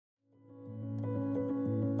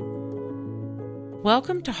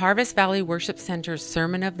Welcome to Harvest Valley Worship Center's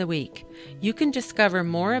Sermon of the Week. You can discover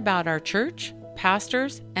more about our church,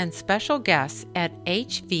 pastors, and special guests at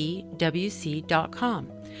hvwc.com.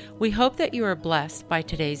 We hope that you are blessed by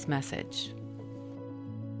today's message.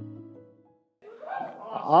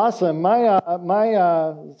 Awesome.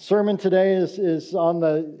 My sermon today is on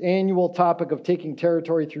the annual topic of taking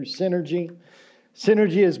territory through synergy.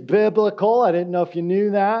 Synergy is biblical. I didn't know if you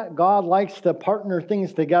knew that. God likes to partner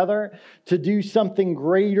things together to do something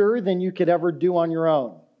greater than you could ever do on your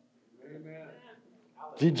own. Amen.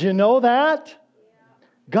 Did you know that?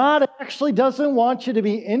 God actually doesn't want you to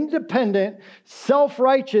be independent,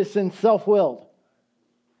 self-righteous, and self-willed.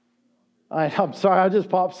 I'm sorry, I just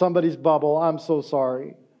popped somebody's bubble. I'm so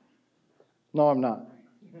sorry. No, I'm not.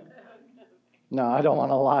 No, I don't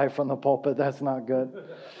want to lie from the pulpit. That's not good.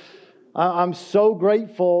 I'm so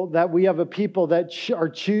grateful that we have a people that are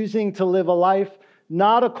choosing to live a life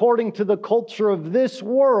not according to the culture of this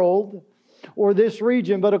world or this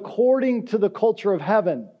region, but according to the culture of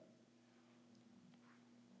heaven.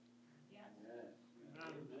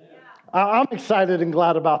 I'm excited and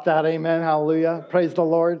glad about that. Amen. Hallelujah. Praise the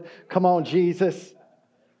Lord. Come on, Jesus.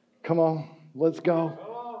 Come on. Let's go.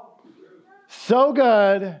 So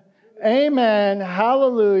good. Amen.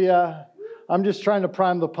 Hallelujah. I'm just trying to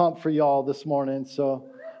prime the pump for y'all this morning. So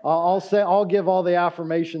I'll give all the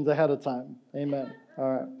affirmations ahead of time. Amen.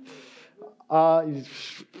 All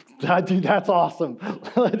right. Dude, that's awesome.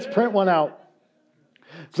 Let's print one out.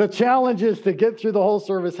 The challenge is to get through the whole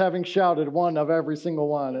service having shouted one of every single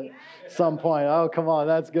one at some point. Oh, come on.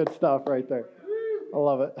 That's good stuff right there. I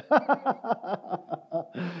love it.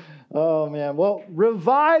 Oh, man. Well,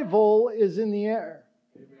 revival is in the air.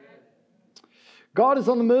 God is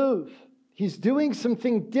on the move. He's doing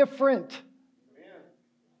something different.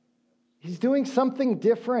 He's doing something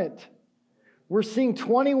different. We're seeing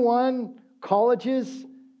 21 colleges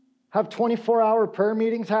have 24-hour prayer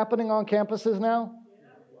meetings happening on campuses now.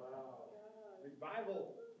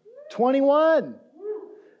 21.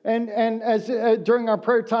 And as during our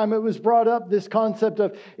prayer time, it was brought up, this concept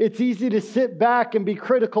of it's easy to sit back and be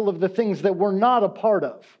critical of the things that we're not a part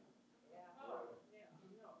of.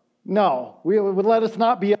 No, we would let us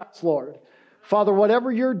not be us, Lord. Father,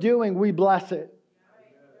 whatever you're doing, we bless it.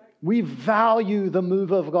 We value the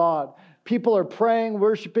move of God. People are praying,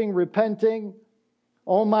 worshiping, repenting.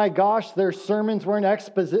 Oh my gosh, their sermons weren't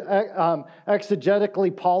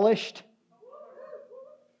exegetically polished.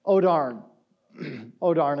 Oh darn.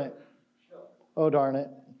 Oh darn it. Oh darn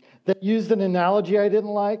it. They used an analogy I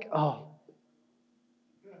didn't like. Oh.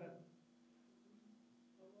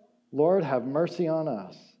 Lord, have mercy on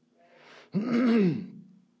us.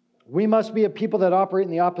 We must be a people that operate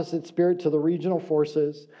in the opposite spirit to the regional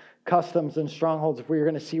forces, customs, and strongholds if we are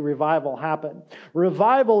going to see revival happen.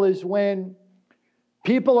 Revival is when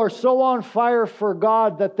people are so on fire for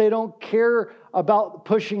God that they don't care about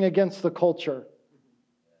pushing against the culture.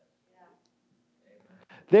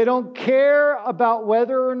 They don't care about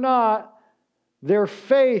whether or not their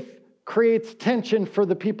faith creates tension for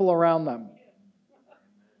the people around them.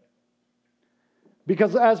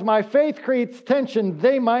 Because as my faith creates tension,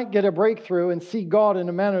 they might get a breakthrough and see God in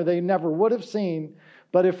a manner they never would have seen.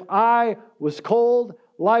 But if I was cold,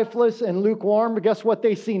 lifeless, and lukewarm, guess what?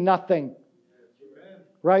 They see nothing.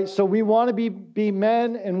 Right? So we want to be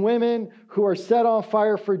men and women who are set on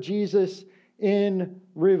fire for Jesus in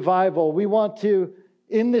revival. We want to,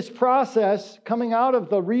 in this process, coming out of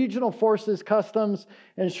the regional forces, customs,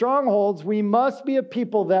 and strongholds, we must be a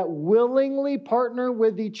people that willingly partner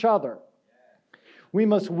with each other. We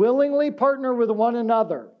must willingly partner with one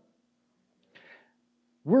another.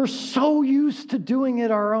 We're so used to doing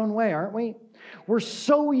it our own way, aren't we? We're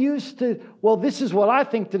so used to, well, this is what I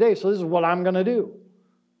think today, so this is what I'm going to do.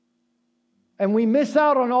 And we miss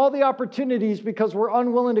out on all the opportunities because we're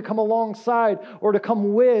unwilling to come alongside or to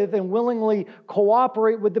come with and willingly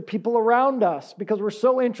cooperate with the people around us because we're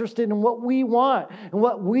so interested in what we want and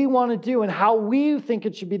what we want to do and how we think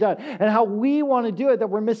it should be done and how we want to do it,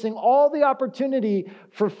 that we're missing all the opportunity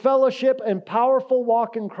for fellowship and powerful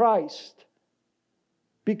walk in Christ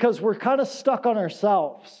because we're kind of stuck on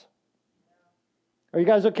ourselves. Are you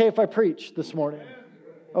guys okay if I preach this morning?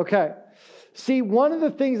 Okay. See, one of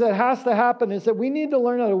the things that has to happen is that we need to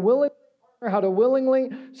learn how to willingly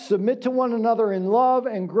submit to one another in love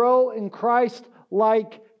and grow in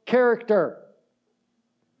Christ-like character.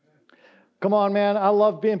 Come on, man. I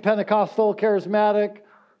love being Pentecostal, charismatic,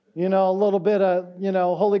 a little bit of,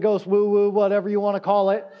 Holy Ghost woo-woo, whatever you want to call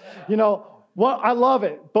it. I love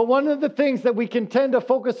it. But one of the things that we can tend to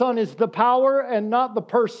focus on is the power and not the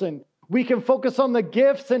person. We can focus on the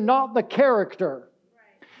gifts and not the character.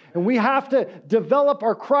 And we have to develop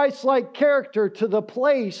our Christ-like character to the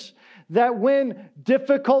place that when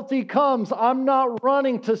difficulty comes, I'm not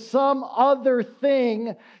running to some other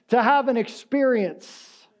thing to have an experience.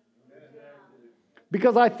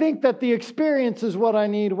 Because I think that the experience is what I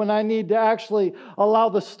need when I need to actually allow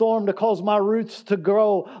the storm to cause my roots to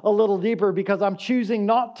grow a little deeper, because I'm choosing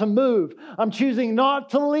not to move. I'm choosing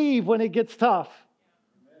not to leave when it gets tough.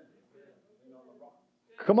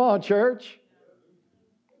 Come on, church.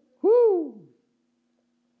 Woo!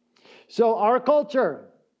 So our culture.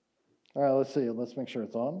 All right, let's see. Let's make sure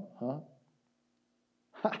it's on.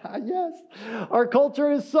 Yes. Our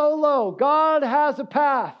culture is so low. God has a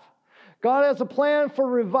path. God has a plan for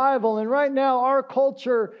revival. And right now, our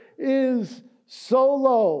culture is so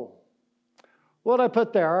low. What did I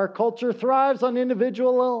put there? Our culture thrives on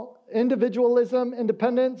individualism,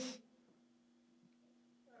 independence,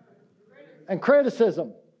 and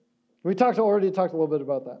criticism. We already talked a little bit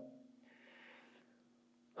about that.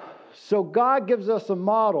 So God gives us a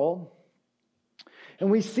model,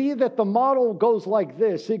 and we see that the model goes like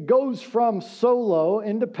this. It goes from solo,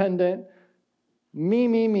 independent,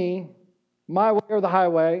 me, my way or the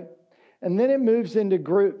highway, and then it moves into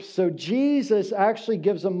groups. So Jesus actually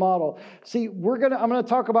gives a model. See, I'm going to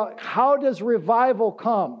talk about how does revival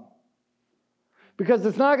come? Because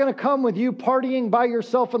it's not going to come with you partying by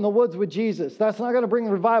yourself in the woods with Jesus. That's not going to bring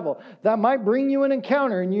revival. That might bring you an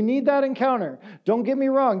encounter, and you need that encounter. Don't get me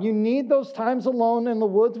wrong. You need those times alone in the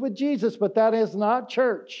woods with Jesus, but that is not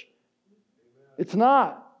church. It's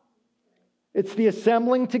not. It's the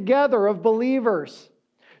assembling together of believers.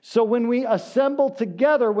 So when we assemble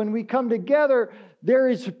together, when we come together, there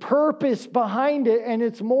is purpose behind it, and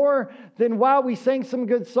it's more than, wow, we sang some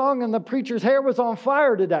good song and the preacher's hair was on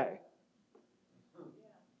fire today.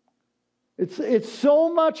 It's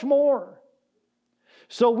so much more.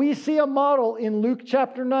 So we see a model in Luke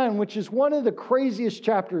chapter 9, which is one of the craziest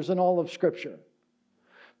chapters in all of Scripture.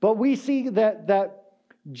 But we see that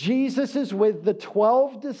Jesus is with the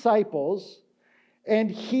 12 disciples, and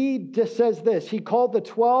he says this. He called the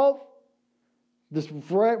 12, this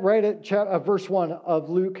right at verse 1 of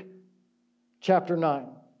Luke chapter 9.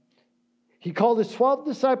 He called his 12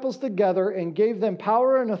 disciples together and gave them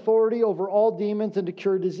power and authority over all demons and to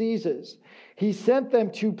cure diseases. He sent them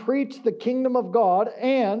to preach the kingdom of God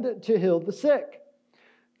and to heal the sick.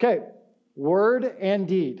 Okay, word and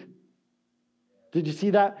deed. Did you see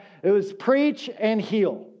that? It was preach and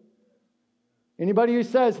heal. Anybody who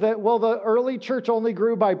says that, well, the early church only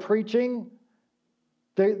grew by preaching,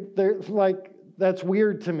 they're like, that's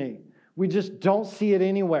weird to me. We just don't see it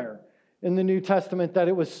anywhere in the New Testament that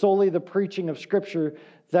it was solely the preaching of Scripture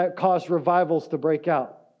that caused revivals to break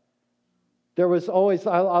out. There was always,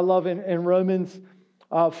 I love in Romans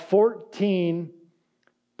 14,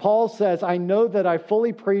 Paul says, I know that I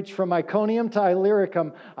fully preach from Iconium to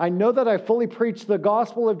Illyricum. I know that I fully preach the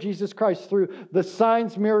gospel of Jesus Christ through the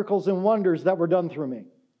signs, miracles, and wonders that were done through me.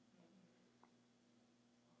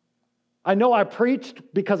 I know I preached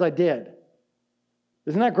because I did.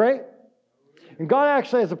 Isn't that great? And God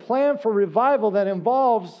actually has a plan for revival that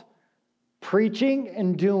involves preaching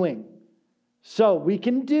and doing. So we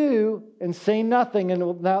can do and say nothing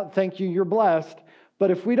and now thank you, you're blessed. But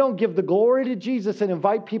if we don't give the glory to Jesus and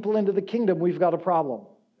invite people into the kingdom, we've got a problem.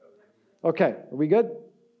 Okay, are we good?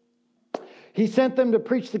 He sent them to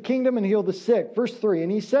preach the kingdom and heal the sick. Verse 3,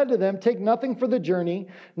 and he said to them, take nothing for the journey,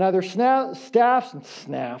 neither staffs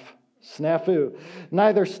nor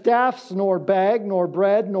bag, nor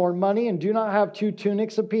bread, nor money, and do not have 2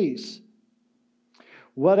 tunics apiece.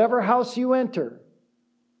 Whatever house you enter,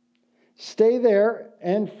 stay there,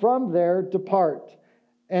 and from there depart.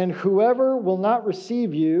 And whoever will not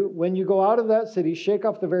receive you, when you go out of that city, shake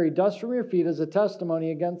off the very dust from your feet as a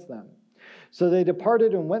testimony against them. So they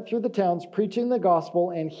departed and went through the towns, preaching the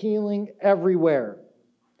gospel and healing everywhere.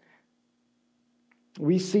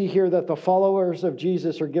 We see here that the followers of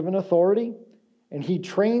Jesus are given authority, and he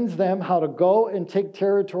trains them how to go and take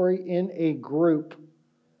territory in a group.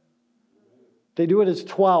 They do it as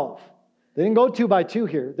 12. They didn't go 2 by 2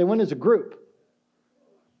 here. They went as a group.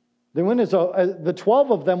 They went as the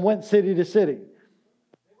 12 of them went city to city,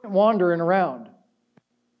 wandering around.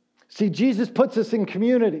 See, Jesus puts us in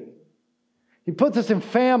community. He puts us in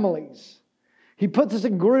families. He puts us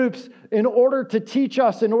in groups in order to teach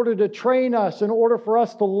us, in order to train us, in order for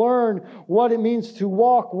us to learn what it means to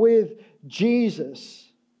walk with Jesus.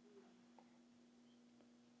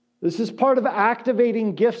 This is part of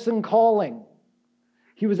activating gifts and calling.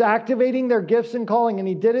 He was activating their gifts and calling, and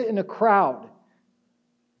he did it in a crowd.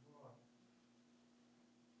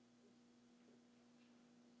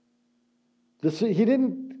 He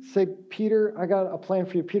didn't say, Peter, I got a plan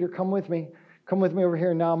for you. Peter, come with me. Come with me over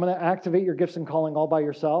here. Now I'm going to activate your gifts and calling all by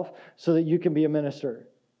yourself so that you can be a minister.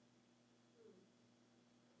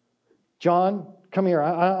 John, come here.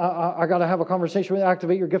 I got to have a conversation with you.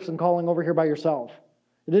 Activate your gifts and calling over here by yourself.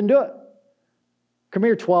 He didn't do it. Come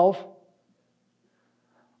here, 12.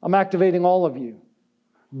 I'm activating all of you.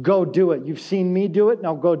 Go do it. You've seen me do it.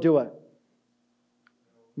 Now go do it.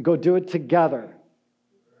 Go do it together.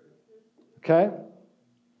 Okay?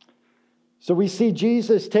 So we see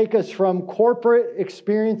Jesus take us from corporate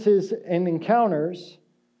experiences and encounters,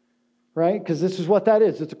 right? Because this is what that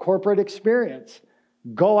is. It's a corporate experience.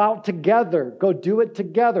 Go out together. Go do it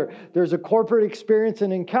together. There's a corporate experience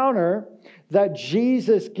and encounter that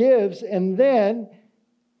Jesus gives, and then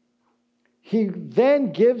He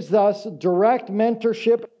then gives us direct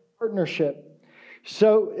mentorship and partnership.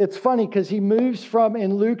 So it's funny because He moves from,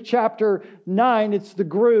 in Luke chapter 9, it's the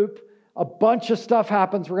group, a bunch of stuff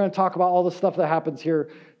happens. We're going to talk about all the stuff that happens here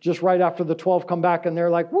just right after the 12 come back and they're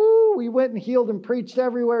like, woo, we went and healed and preached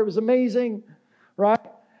everywhere. It was amazing, right?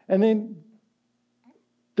 And then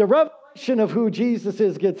the revelation of who Jesus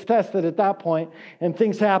is gets tested at that point, and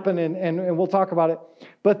things happen, and we'll talk about it.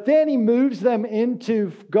 But then He moves them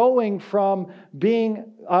into going from being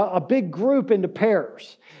a big group into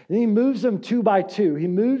pairs. And He moves them 2 by 2. He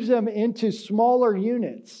moves them into smaller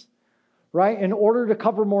units, right, in order to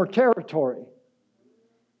cover more territory.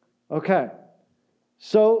 Okay.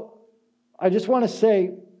 So I just want to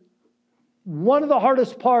say, one of the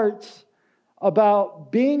hardest parts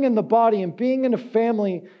about being in the body and being in a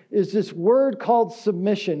family is this word called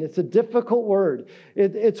submission. It's a difficult word.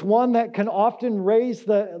 It's one that can often raise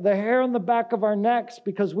the hair on the back of our necks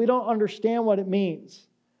because we don't understand what it means.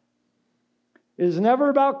 It is never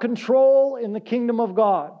about control in the kingdom of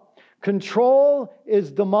God. Control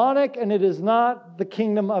is demonic and it is not the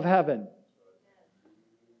kingdom of heaven.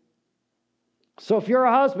 So if you're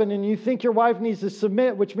a husband and you think your wife needs to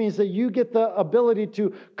submit, which means that you get the ability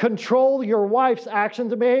to control your wife's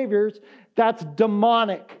actions and behaviors, that's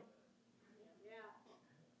demonic.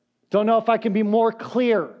 Don't know if I can be more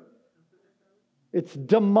clear. It's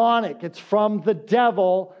demonic. It's from the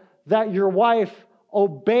devil that your wife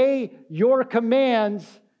obey your commands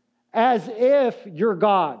as if you're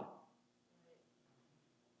God.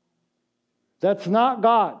 That's not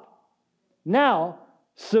God. Now,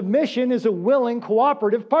 submission is a willing,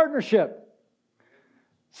 cooperative partnership.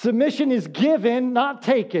 Submission is given, not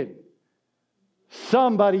taken.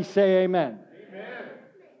 Somebody say amen. Amen.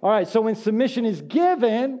 All right, so when submission is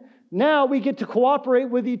given, now we get to cooperate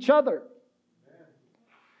with each other.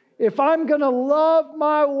 If I'm going to love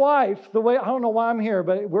my wife the way, I don't know why I'm here,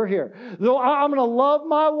 but we're here. Though I'm going to love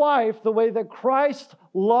my wife the way that Christ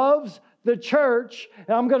loves the church,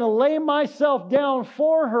 and I'm going to lay myself down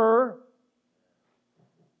for her,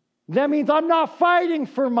 that means I'm not fighting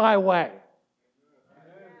for my way.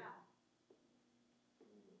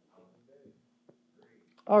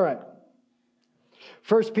 All right.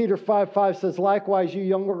 1 Peter 5:5 says, likewise, you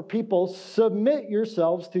younger people, submit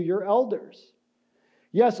yourselves to your elders.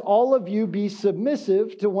 Yes, all of you be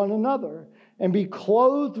submissive to one another and be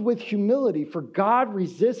clothed with humility, for God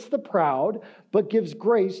resists the proud, but gives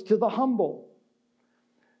grace to the humble.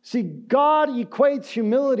 See, God equates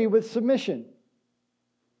humility with submission.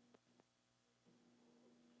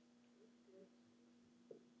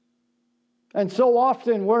 And so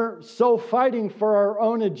often we're so fighting for our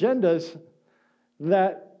own agendas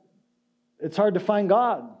that it's hard to find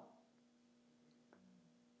God.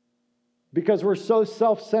 Because we're so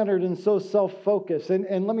self-centered and so self-focused.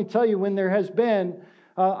 And let me tell you, when there has been,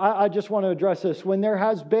 I just want to address this. When there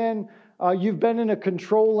has been, you've been in a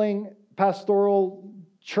controlling pastoral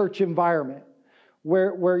church environment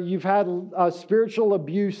where you've had spiritual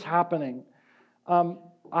abuse happening.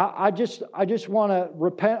 I just want to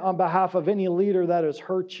repent on behalf of any leader that has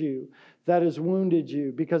hurt you, that has wounded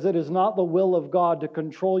you, because it is not the will of God to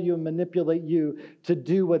control you and manipulate you to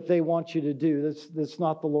do what they want you to do. That's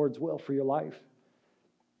not the Lord's will for your life.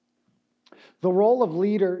 The role of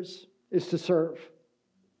leaders is to serve.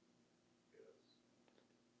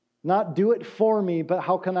 Not do it for me, but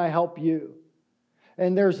how can I help you?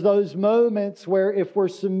 And there's those moments where if we're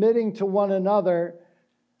submitting to one another,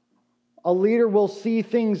 a leader will see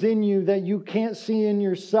things in you that you can't see in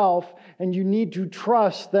yourself, and you need to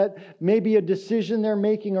trust that maybe a decision they're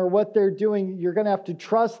making or what they're doing, you're going to have to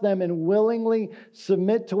trust them and willingly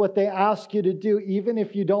submit to what they ask you to do, even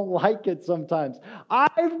if you don't like it sometimes.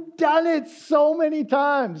 I've done it so many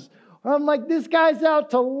times. I'm like, this guy's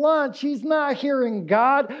out to lunch. He's not hearing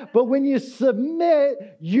God. But when you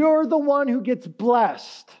submit, you're the one who gets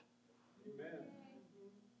blessed.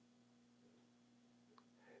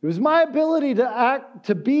 It was my ability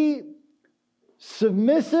to be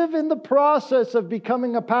submissive in the process of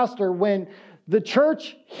becoming a pastor when the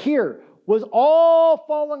church here was all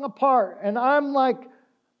falling apart. And I'm like,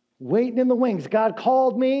 waiting in the wings. God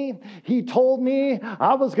called me. He told me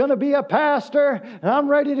I was going to be a pastor, and I'm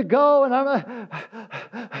ready to go. And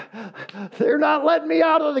they're not letting me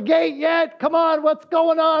out of the gate yet. Come on, what's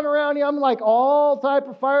going on around here? I'm like all type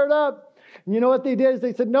of fired up. And you know what they did is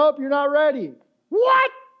they said, nope, you're not ready.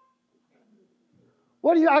 What?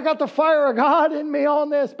 What do you? I got the fire of God in me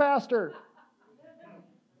on this, pastor.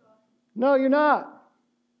 No, you're not.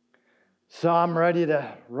 So I'm ready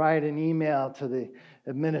to write an email to the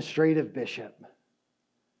administrative bishop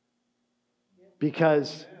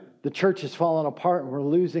because the church is falling apart and we're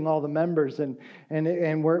losing all the members and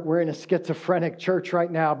we're in a schizophrenic church right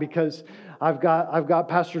now because I've got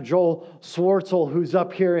Pastor Joel Swartzel who's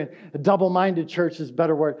up here, and a double-minded church is a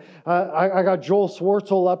better word. I got Joel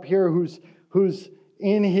Swartzel up here who's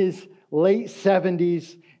in his late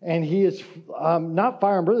 70s. And he is not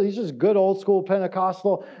fire and brimstone. He's just good old school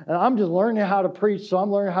Pentecostal. And I'm just learning how to preach. So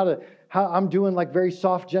I'm learning how I'm doing like very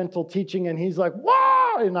soft, gentle teaching. And he's like,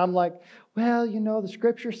 whoa! And I'm like, well, the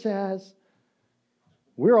scripture says.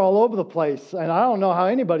 We're all over the place. And I don't know how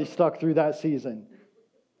anybody stuck through that season.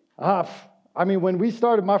 When we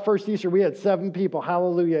started my first Easter, we had 7 people.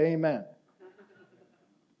 Hallelujah, amen.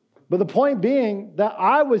 But the point being that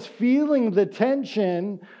I was feeling the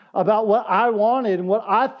tension about what I wanted and what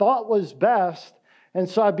I thought was best. And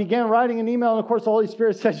so I began writing an email. And of course, the Holy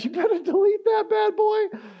Spirit said, you better delete that bad boy.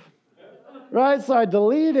 Right? So I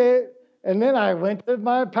deleted it. And then I went to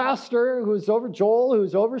my pastor who's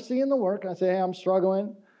overseeing the work. I said, hey, I'm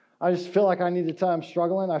struggling. I just feel like I need to tell I'm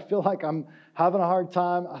struggling. I feel like I'm having a hard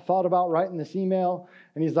time. I thought about writing this email.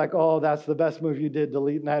 And he's like, oh, that's the best move you did,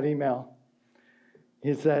 deleting that email.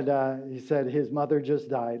 He said his mother just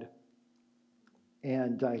died.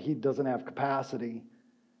 And he doesn't have capacity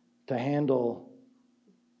to handle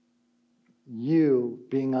you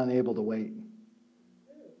being unable to wait.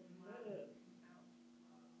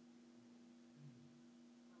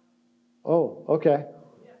 Oh, okay.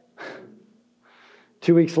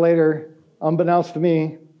 2 weeks later, unbeknownst to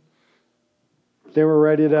me, they were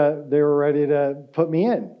ready to put me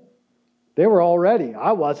in. They were all ready.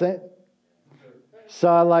 I wasn't. So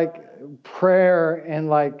I prayer and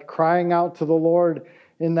crying out to the Lord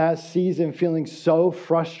in that season, feeling so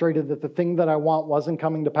frustrated that the thing that I want wasn't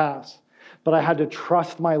coming to pass. But I had to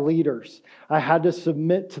trust my leaders. I had to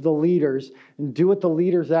submit to the leaders and do what the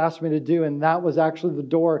leaders asked me to do. And that was actually the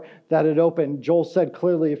door that had opened. Joel said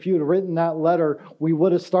clearly, if you had written that letter, we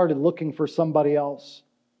would have started looking for somebody else.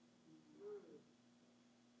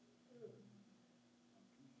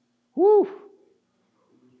 Woo!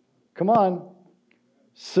 Come on.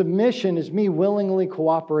 Submission is me willingly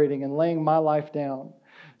cooperating and laying my life down.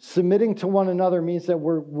 Submitting to one another means that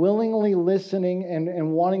we're willingly listening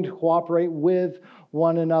and wanting to cooperate with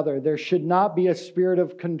one another. There should not be a spirit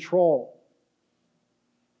of control.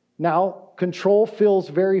 Now, control feels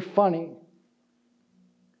very funny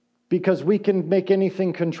because we can make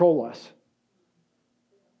anything control us.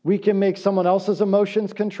 We can make someone else's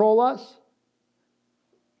emotions control us.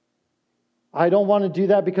 I don't want to do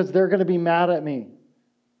that because they're going to be mad at me.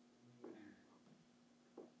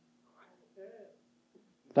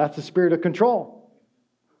 That's the spirit of control.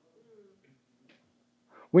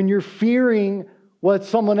 When you're fearing what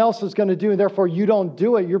someone else is going to do and therefore you don't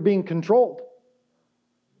do it, you're being controlled.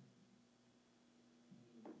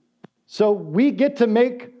 So we get to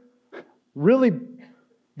make really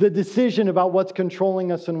the decision about what's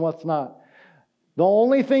controlling us and what's not. The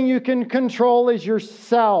only thing you can control is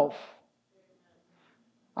yourself.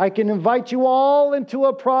 I can invite you all into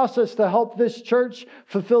a process to help this church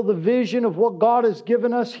fulfill the vision of what God has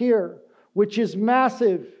given us here, which is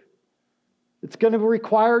massive. It's going to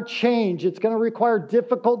require change. It's going to require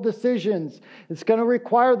difficult decisions. It's going to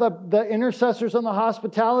require the intercessors on the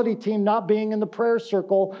hospitality team not being in the prayer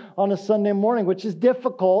circle on a Sunday morning, which is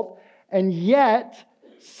difficult. And yet,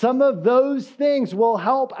 some of those things will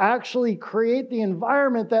help actually create the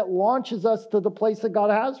environment that launches us to the place that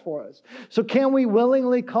God has for us. So can we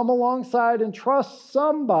willingly come alongside and trust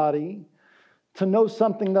somebody to know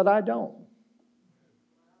something that I don't?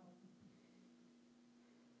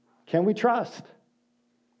 Can we trust?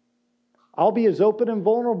 I'll be as open and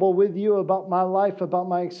vulnerable with you about my life, about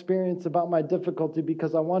my experience, about my difficulty,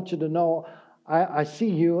 because I want you to know I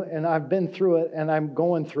see you and I've been through it and I'm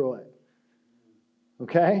going through it.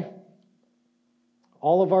 Okay?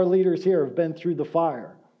 All of our leaders here have been through the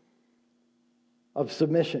fire of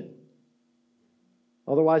submission.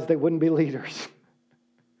 Otherwise, they wouldn't be leaders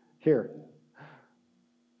here.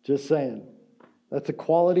 Just saying. That's a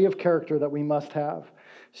quality of character that we must have.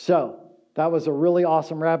 So, that was a really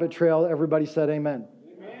awesome rabbit trail. Everybody said amen.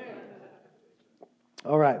 Amen.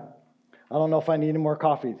 All right. I don't know if I need any more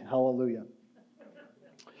coffee. Hallelujah.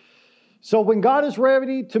 So when God is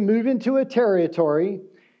ready to move into a territory,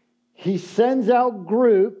 He sends out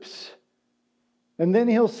groups, and then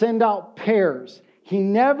He'll send out pairs. He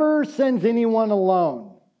never sends anyone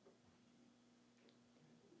alone.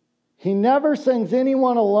 He never sends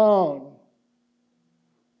anyone alone.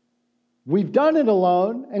 We've done it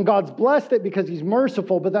alone, and God's blessed it because He's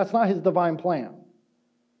merciful, but that's not His divine plan.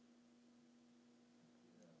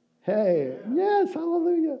 Hey, yes,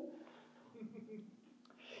 hallelujah.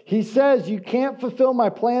 He says, you can't fulfill my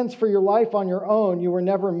plans for your life on your own. You were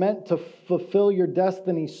never meant to fulfill your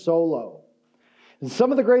destiny solo. And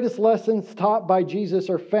some of the greatest lessons taught by Jesus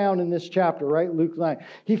are found in this chapter, right? Luke 9.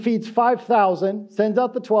 He feeds 5,000, sends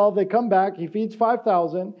out the 12, they come back, He feeds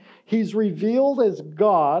 5,000. He's revealed as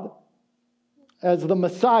God, as the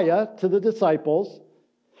Messiah to the disciples.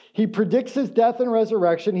 He predicts His death and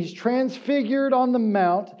resurrection. He's transfigured on the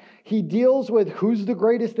mount. He deals with who's the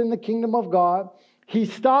greatest in the kingdom of God. He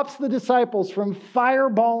stops the disciples from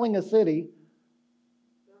fireballing a city.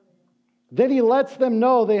 Then He lets them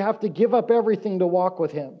know they have to give up everything to walk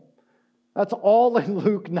with Him. That's all in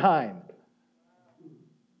Luke 9.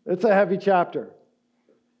 It's a heavy chapter.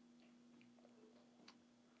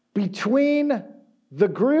 Between the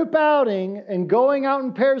group outing and going out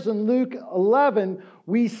in pairs in Luke 11,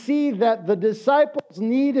 we see that the disciples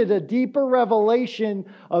needed a deeper revelation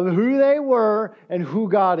of who they were and who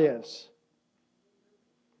God is.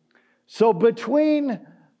 So between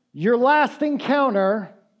your last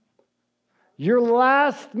encounter, your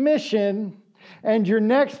last mission, and your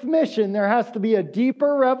next mission, there has to be a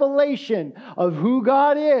deeper revelation of who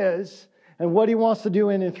God is and what He wants to do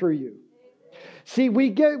in and through you. See,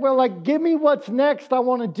 we're like, give me what's next. I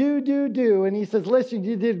want to do. And He says, listen,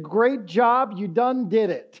 you did a great job. You done did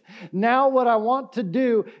it. Now what I want to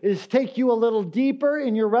do is take you a little deeper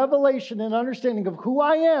in your revelation and understanding of who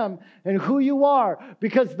I am and who you are.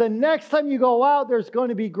 Because the next time you go out, there's going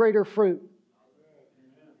to be greater fruit.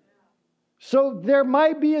 So there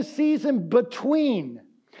might be a season between.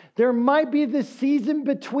 There might be this season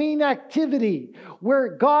between activity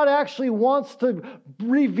where God actually wants to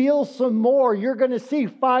reveal some more. You're going to see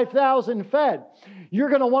 5,000 fed. You're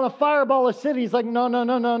going to want to fireball a city. He's like,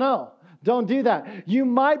 no. Don't do that. You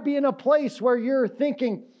might be in a place where you're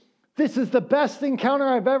thinking, this is the best encounter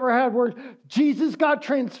I've ever had where Jesus got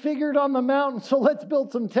transfigured on the mountain, so let's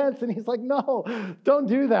build some tents. And He's like, no, don't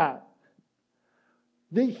do that.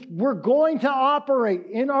 We're going to operate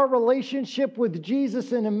in our relationship with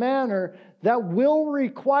Jesus in a manner that will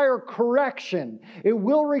require correction. It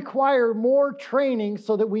will require more training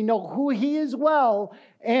so that we know who He is well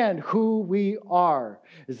and who we are.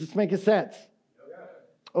 Is this making sense?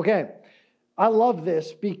 Okay. I love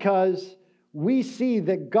this because we see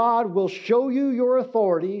that God will show you your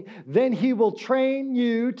authority, then He will train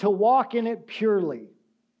you to walk in it purely.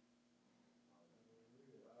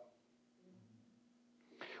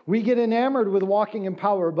 We get enamored with walking in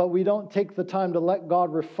power, but we don't take the time to let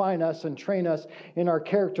God refine us and train us in our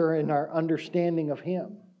character and our understanding of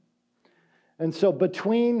Him. And so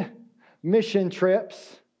between mission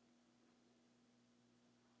trips,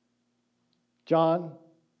 John,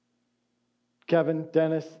 Kevin,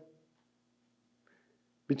 Dennis,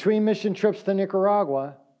 between mission trips to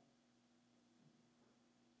Nicaragua,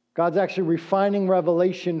 God's actually refining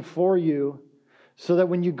revelation for you so that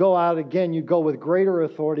when you go out again, you go with greater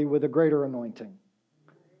authority, with a greater anointing.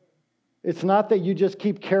 It's not that you just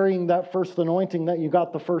keep carrying that first anointing that you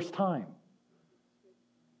got the first time.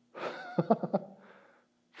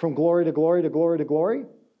 From glory to glory to glory to glory.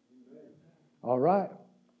 All right.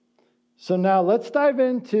 So now let's dive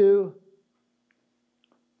into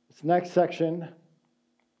this next section.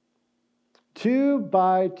 2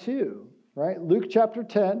 by 2, right? Luke chapter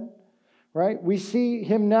 10. Right? We see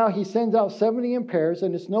Him now, He sends out 70 in pairs,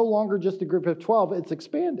 and it's no longer just a group of 12, it's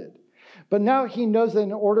expanded. But now He knows that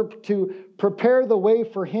in order to prepare the way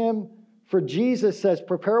for Him, for Jesus says,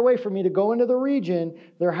 prepare a way for me to go into the region,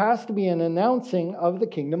 there has to be an announcing of the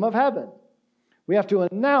kingdom of heaven. We have to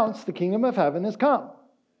announce the kingdom of heaven has come.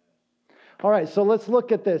 All right, so let's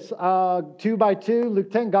look at this. 2 by 2,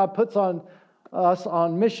 Luke 10, God puts us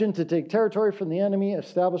on mission to take territory from the enemy,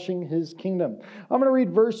 establishing His kingdom. I'm going to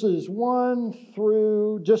read verses 1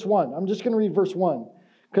 through just 1. I'm just going to read verse 1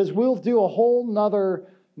 because we'll do a whole nother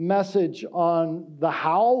message on the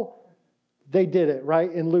how they did it, right,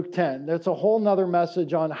 in Luke 10. There's a whole nother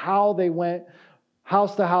message on how they went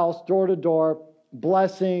house to house, door to door,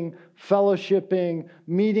 blessing, fellowshipping,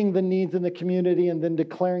 meeting the needs in the community, and then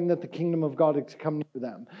declaring that the kingdom of God has come near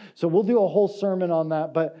them. So we'll do a whole sermon on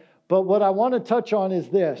that. But what I want to touch on is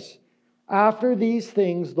this. After these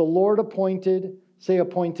things, the Lord appointed, say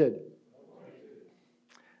appointed.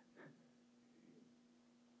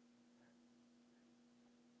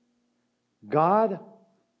 God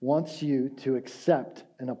wants you to accept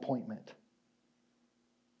an appointment.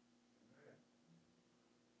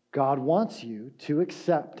 God wants you to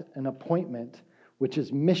accept an appointment, which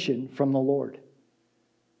is mission from the Lord.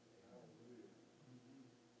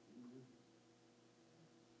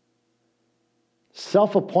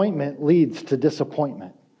 Self-appointment leads to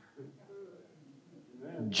disappointment.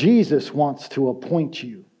 Jesus wants to appoint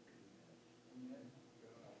you.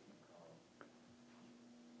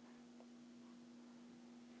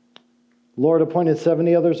 Lord appointed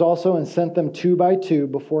 70 others also and sent them 2 by 2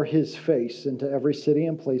 before his face into every city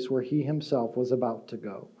and place where he himself was about to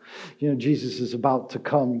go. You know, Jesus is about to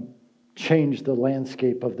come change the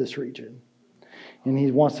landscape of this region. And he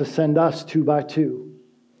wants to send us 2 by 2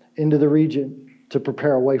 into the region to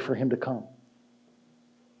prepare a way for him to come.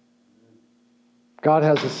 God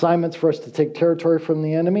has assignments for us to take territory from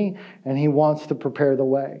the enemy, and he wants to prepare the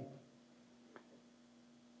way.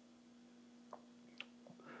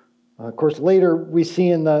 Of course, later we see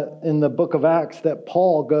in the book of Acts that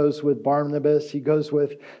Paul goes with Barnabas, he goes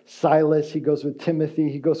with Silas, he goes with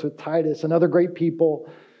Timothy, he goes with Titus, and other great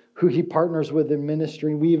people who he partners with in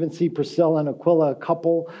ministry. We even see Priscilla and Aquila, a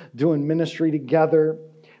couple, doing ministry together.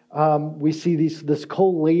 We see this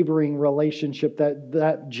co-laboring relationship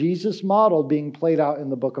that Jesus modeled being played out in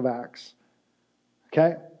the book of Acts.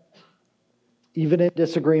 Okay? Even in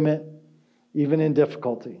disagreement, even in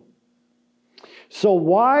difficulty. So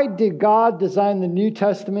why did God design the New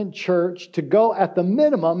Testament church to go at the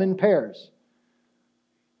minimum in pairs?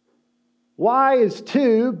 Why is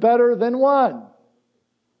 2 better than 1?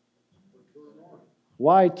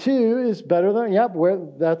 Why 2 is better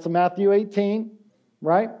than, that's Matthew 18,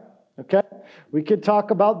 right? Okay. We could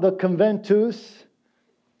talk about the Conventus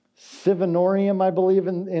Civinorium, I believe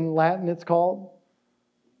in Latin it's called.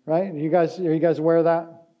 Right? Are you guys aware of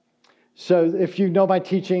that? So if you know my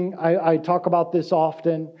teaching, I talk about this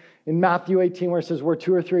often. In Matthew 18, where it says, where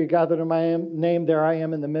 2 or 3 are gathered in my name, there I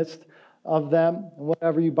am in the midst of them. And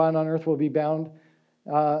whatever you bind on earth will be bound.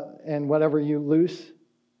 And whatever you loose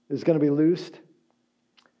is going to be loosed.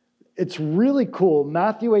 It's really cool.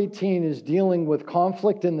 Matthew 18 is dealing with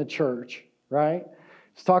conflict in the church, right?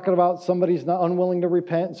 It's talking about somebody's not unwilling to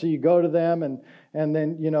repent, so you go to them and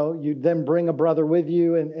then, you then bring a brother with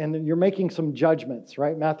you and you're making some judgments,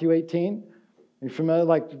 right? Matthew 18. Are you familiar,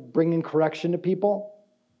 like bringing correction to people?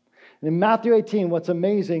 And in Matthew 18, what's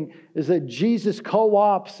amazing is that Jesus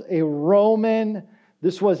co-opts a Roman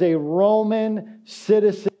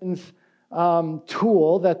citizen's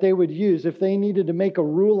tool that they would use if they needed to make a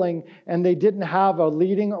ruling and they didn't have a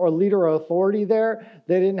leader or authority there.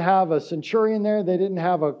 They didn't have a centurion there. They didn't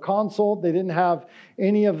have a consul. They didn't have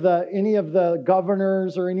any of the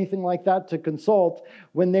governors or anything like that to consult.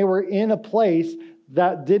 When they were in a place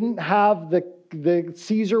that didn't have the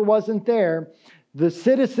Caesar wasn't there, the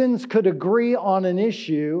citizens could agree on an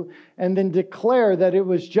issue and then declare that it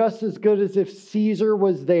was just as good as if Caesar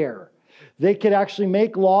was there. They could actually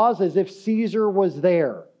make laws as if Caesar was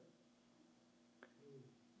there.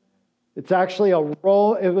 It's actually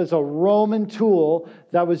it was a Roman tool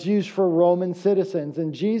that was used for Roman citizens.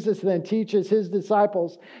 And Jesus then teaches his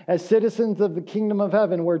disciples, as citizens of the kingdom of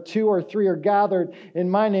heaven, where 2 or 3 are gathered in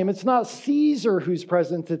my name, it's not Caesar who's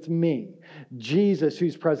present, it's me, Jesus,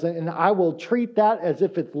 who's present. And I will treat that as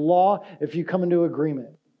if it's law if you come into agreement.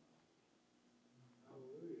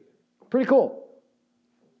 Pretty cool.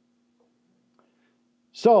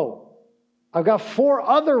 So, I've got 4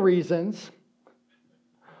 other reasons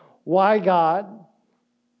why God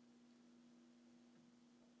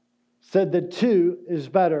said that 2 is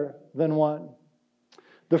better than 1.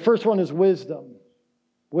 The first one is wisdom.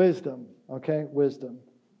 Wisdom, okay? Wisdom.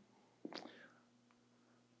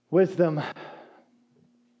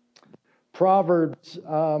 Proverbs,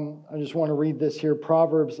 I just want to read this here.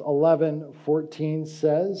 Proverbs 11:14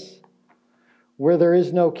 says, where there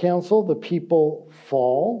is no counsel, the people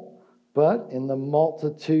fall, but in the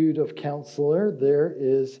multitude of counselor, there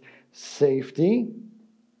is safety.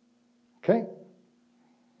 Okay.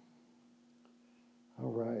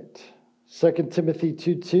 All right. 2 Timothy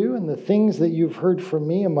 2:2, and the things that you've heard from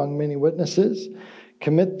me among many witnesses,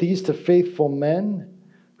 commit these to faithful men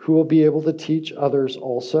who will be able to teach others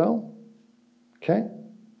also. Okay.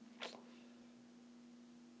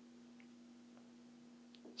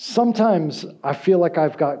 Sometimes I feel like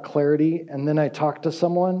I've got clarity, and then I talk to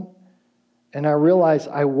someone, and I realize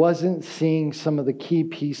I wasn't seeing some of the key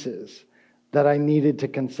pieces that I needed to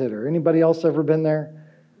consider. Anybody else ever been there?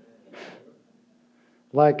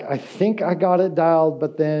 Like, I think I got it dialed,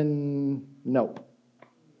 but then, nope.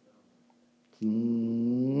 It's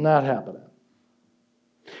not happening.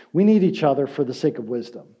 We need each other for the sake of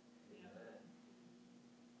wisdom.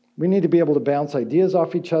 We need to be able to bounce ideas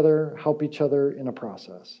off each other, help each other in a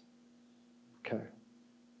process. Okay.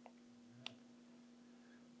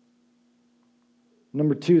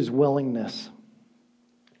 Number 2 is willingness.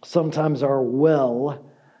 Sometimes our will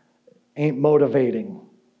ain't motivating.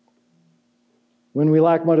 When we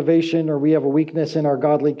lack motivation or we have a weakness in our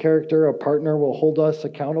godly character, a partner will hold us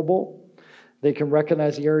accountable. They can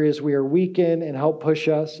recognize the areas we are weak in and help push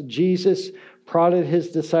us. Jesus prodded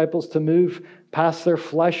his disciples to move past their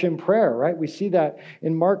flesh in prayer, right? We see that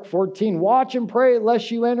in Mark 14. Watch and pray lest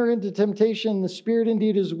you enter into temptation. The spirit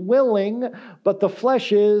indeed is willing, but the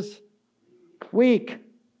flesh is weak.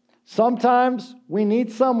 Sometimes we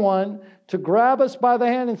need someone to grab us by the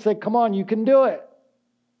hand and say, come on, you can do it.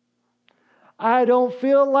 I don't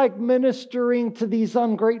feel like ministering to these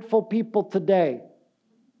ungrateful people today.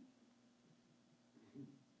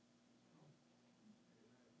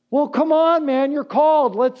 Well, come on, man, you're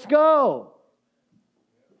called. Let's go.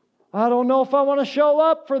 I don't know if I want to show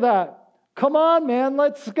up for that. Come on, man,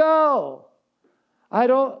 let's go.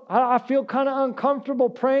 I feel kind of uncomfortable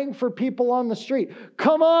praying for people on the street.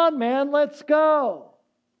 Come on, man, let's go.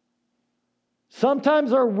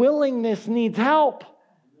 Sometimes our willingness needs help.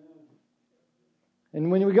 And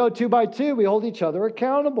when we go 2 by 2, we hold each other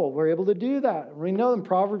accountable. We're able to do that. We know in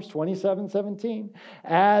Proverbs 27:17,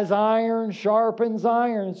 as iron sharpens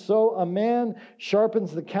iron, so a man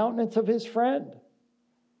sharpens the countenance of his friend.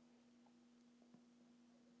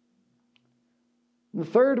 The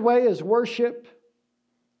third way is worship.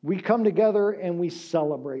 We come together and we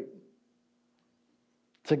celebrate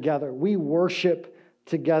together. We worship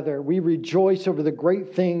together. We rejoice over the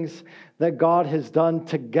great things that God has done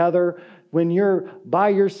together. When you're by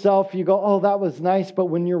yourself, you go, oh, that was nice. But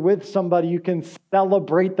when you're with somebody, you can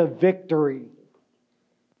celebrate the victory.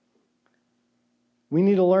 We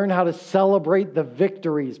need to learn how to celebrate the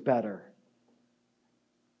victories better.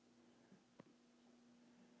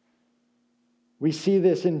 We see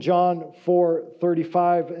this in John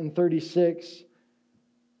 4:35 and 36.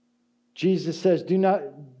 Jesus says, Do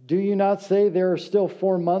you not say there are still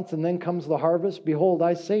 4 months and then comes the harvest? Behold,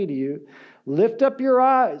 I say to you, lift up your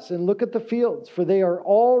eyes and look at the fields, for they are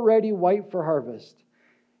already white for harvest.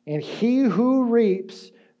 And he who reaps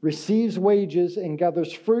receives wages and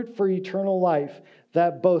gathers fruit for eternal life,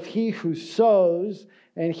 that both he who sows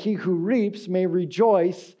and he who reaps may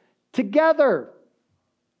rejoice together.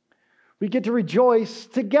 We get to rejoice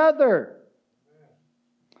together.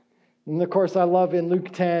 And of course, I love in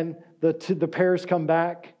Luke 10, the pairs come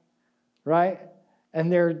back, right?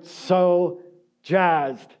 And they're so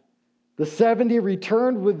jazzed. The 70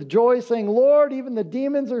 returned with joy, saying, Lord, even the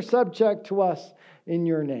demons are subject to us in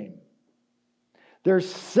your name. There's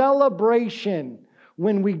celebration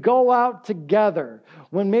when we go out together.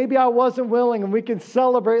 When maybe I wasn't willing and we can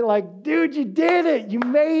celebrate like, dude, you did it. You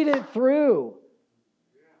made it through.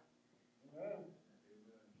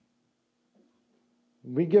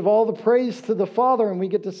 We give all the praise to the Father and we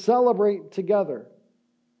get to celebrate together.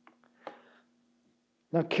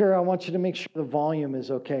 Now, Kara, I want you to make sure the volume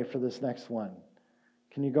is okay for this next one.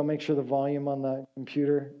 Can you go make sure the volume on the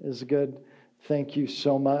computer is good? Thank you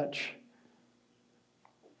so much.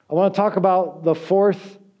 I want to talk about the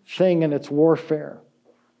fourth thing, and it's warfare.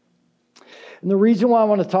 And the reason why I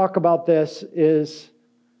want to talk about this is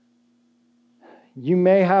you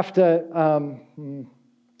may have to, I'm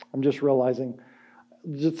just realizing,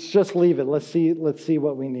 just leave it. Let's see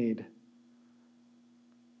what we need.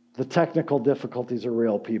 The technical difficulties are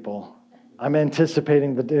real, people. I'm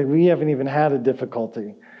anticipating that we haven't even had a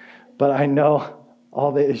difficulty, but I know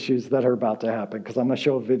all the issues that are about to happen because I'm going to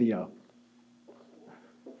show a video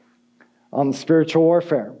on spiritual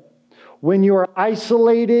warfare. When you are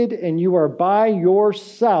isolated and you are by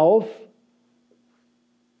yourself,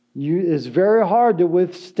 it's very hard to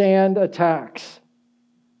withstand attacks.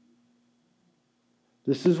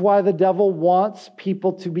 This is why the devil wants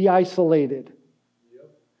people to be isolated.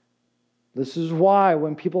 This is why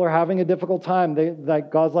when people are having a difficult time,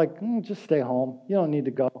 God's like, just stay home. You don't need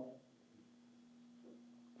to go.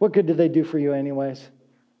 What good did they do for you anyways?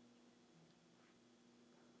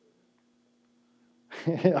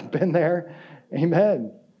 I've been there.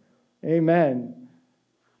 Amen. Amen.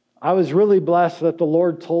 I was really blessed that the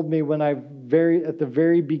Lord told me at the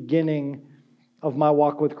very beginning of my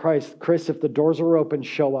walk with Christ. Chris, if the doors are open,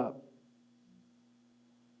 show up.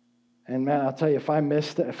 And man, I'll tell you, if I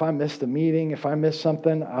missed a meeting, if I missed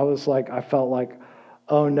something, I felt like,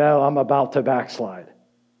 oh no, I'm about to backslide.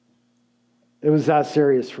 It was that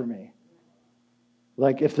serious for me.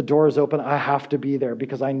 Like, if the door is open, I have to be there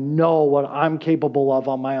because I know what I'm capable of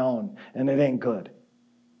on my own, and it ain't good.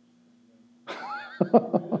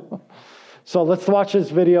 So let's watch this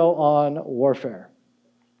video on warfare.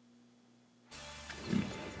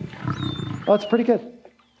 Oh, it's pretty good.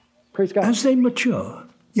 Praise God. As they mature,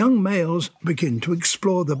 young males begin to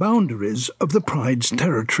explore the boundaries of the pride's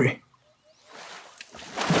territory.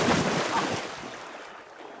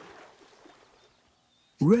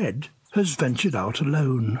 Red has ventured out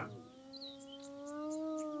alone.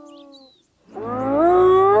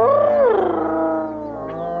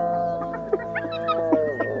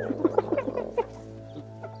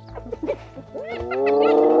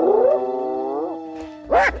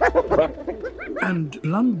 And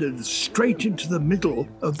blundered straight into the middle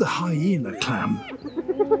of the hyena clan.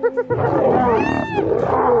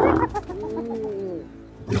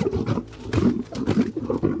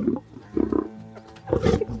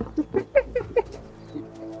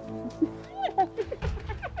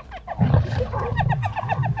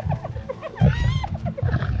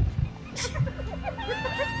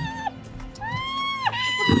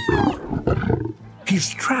 He's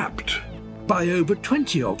trapped by over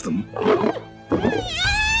 20 of them.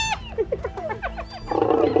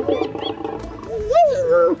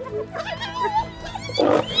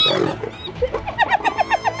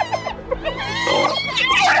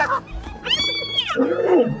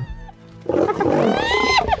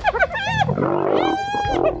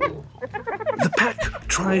 The pack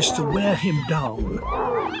tries to wear him down.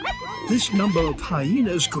 This number of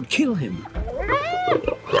hyenas could kill him.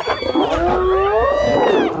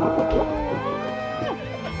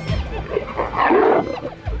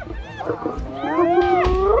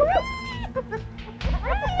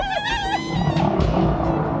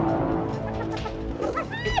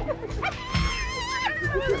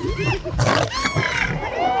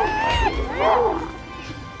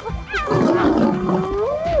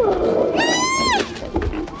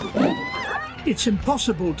 It's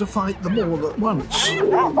impossible to fight them all at once.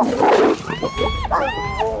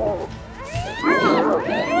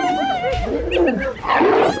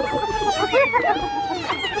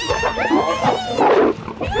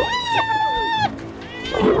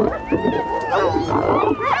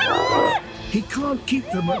 He can't keep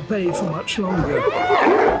them at bay for much longer.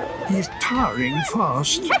 He's tiring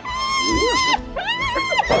fast.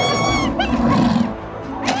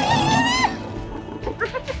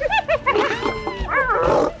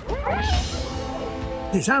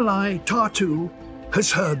 His ally, Tartu,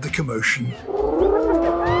 has heard the commotion.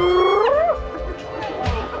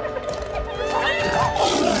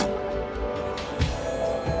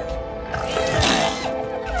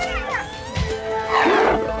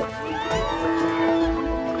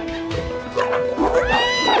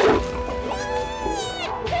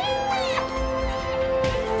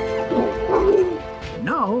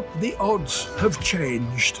 Now the odds have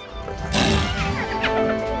changed.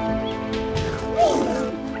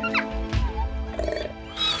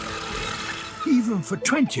 Even for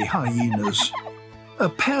 20 hyenas, a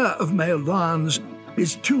pair of male lions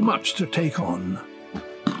is too much to take on.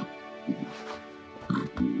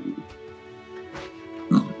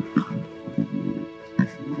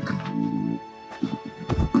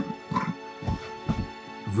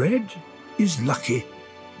 Red is lucky.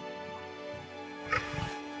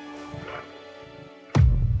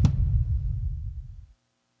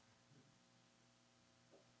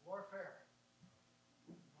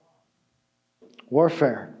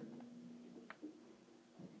 Warfare.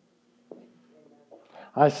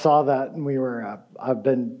 I saw that, and I've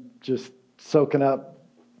been just soaking up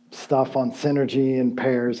stuff on synergy and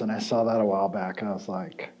pairs, and I saw that a while back, and I was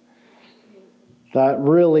like, that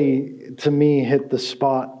really, to me, hit the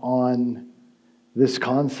spot on this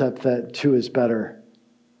concept that two is better.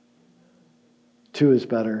 Two is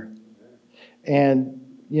better. And,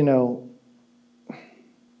 you know,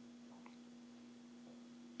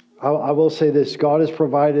 I will say this, God has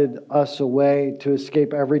provided us a way to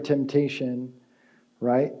escape every temptation,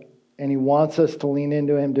 right? And He wants us to lean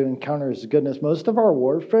into Him to encounter His goodness. Most of our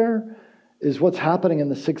warfare is what's happening in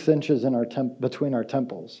the 6 inches in our between our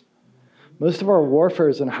temples. Most of our warfare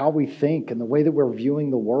is in how we think and the way that we're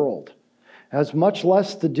viewing the world. It has much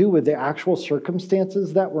less to do with the actual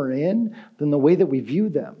circumstances that we're in than the way that we view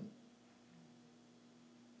them.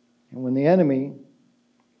 And when the enemy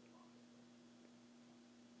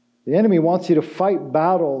wants you to fight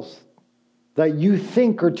battles that you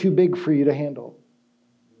think are too big for you to handle.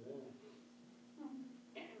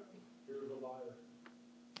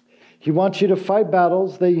 He wants you to fight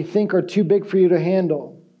battles that you think are too big for you to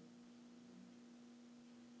handle.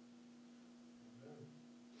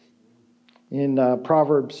 In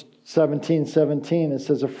Proverbs 17:17, it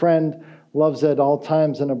says, "A friend loves at all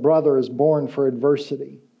times, and a brother is born for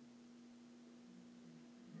adversity."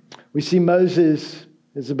 We see Moses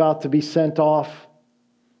is about to be sent off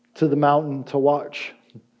to the mountain to watch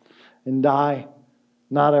and die,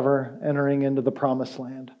 not ever entering into the promised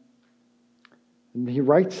land. And he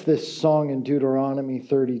writes this song in Deuteronomy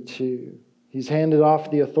 32. He's handed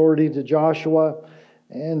off the authority to Joshua,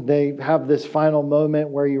 and they have this final moment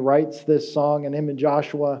where he writes this song, and him and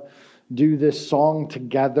Joshua do this song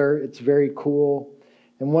together. It's very cool.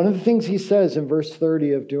 And one of the things he says in verse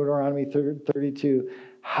 30 of Deuteronomy 32,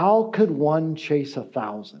 "How could one chase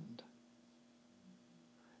 1,000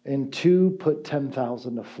 and two put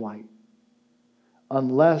 10,000 to flight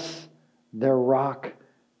unless their rock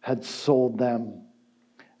had sold them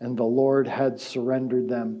and the Lord had surrendered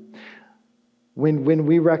them?" When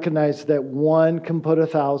we recognize that one can put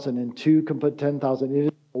 1,000 and two can put 10,000, it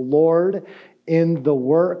is the Lord in the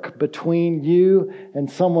work between you and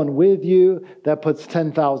someone with you that puts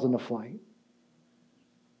 10,000 to flight.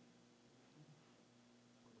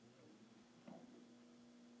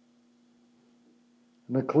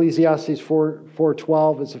 And Ecclesiastes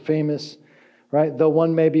 4:12 is a famous, right? "Though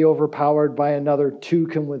one may be overpowered by another, two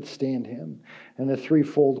can withstand him. And the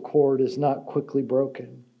threefold cord is not quickly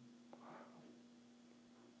broken."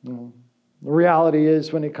 The reality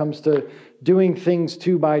is, when it comes to doing things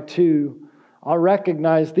two by two, I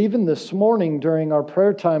recognized even this morning during our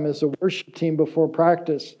prayer time as a worship team before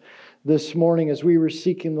practice this morning, as we were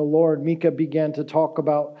seeking the Lord, Mika began to talk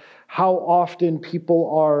about how often people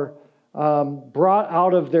are brought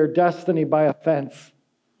out of their destiny by offense.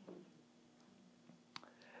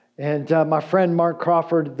 And my friend Mark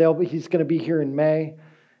Crawford, he's going to be here in May,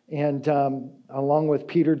 and along with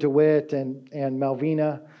Peter DeWitt and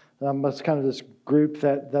Malvina, that's kind of this group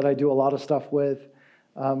that I do a lot of stuff with,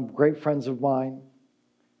 great friends of mine.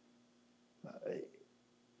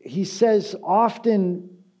 He says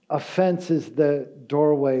often offense is the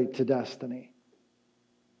doorway to destiny.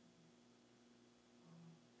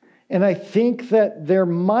 And I think that there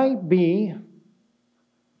might be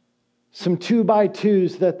some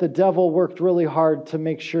 2x2s that the devil worked really hard to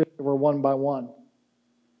make sure they were 1x1.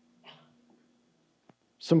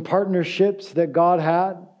 Some partnerships that God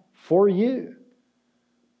had for you,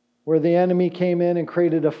 where the enemy came in and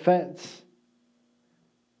created offense.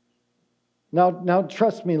 Now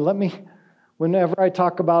trust me, whenever I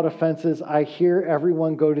talk about offenses, I hear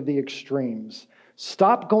everyone go to the extremes.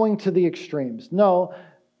 Stop going to the extremes. No,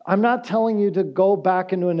 I'm not telling you to go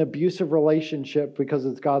back into an abusive relationship because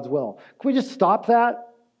it's God's will. Can we just stop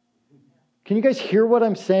that? Can you guys hear what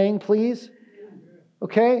I'm saying, please?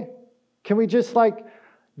 Okay? Can we just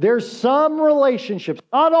there's some relationships,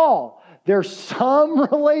 not all, there's some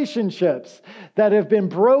relationships that have been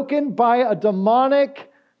broken by a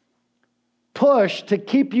demonic push to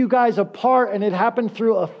keep you guys apart, and it happened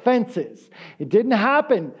through offenses. It didn't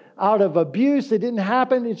happen out of abuse. It didn't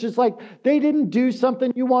happen. It's just they didn't do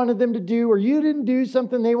something you wanted them to do, or you didn't do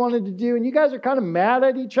something they wanted to do, and you guys are kind of mad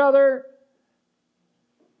at each other.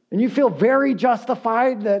 And you feel very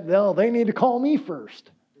justified that they need to call me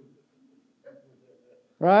first.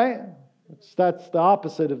 Right? That's the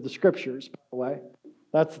opposite of the Scriptures, by the way.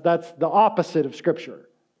 That's the opposite of Scripture.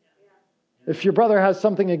 If your brother has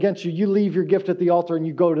something against you, you leave your gift at the altar and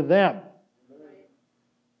you go to them.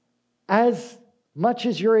 As much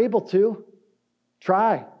as you're able to,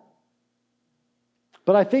 try.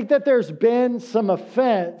 But I think that there's been some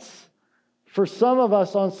offense for some of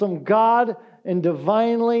us on some God and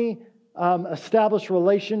divinely established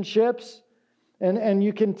relationships. And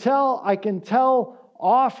I can tell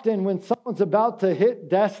often when someone's about to hit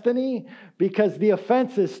destiny because the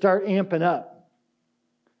offenses start amping up.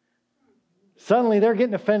 Suddenly they're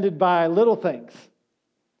getting offended by little things.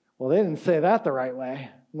 Well, they didn't say that the right way.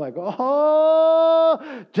 I'm like, oh,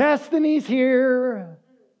 destiny's here.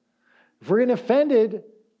 If we're getting offended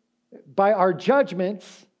by our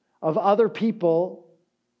judgments of other people,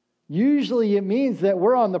 usually it means that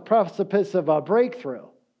we're on the precipice of a breakthrough.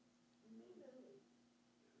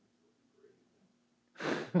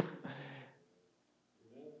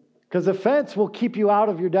 Because offense will keep you out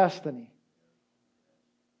of your destiny.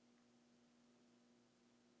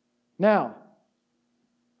 Now,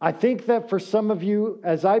 I think that for some of you,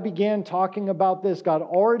 as I began talking about this, God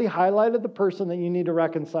already highlighted the person that you need to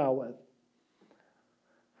reconcile with.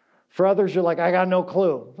 For others, you're like, I got no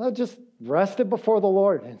clue. Well, just rest it before the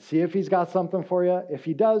Lord and see if He's got something for you. If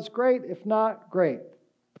He does, great. If not, great.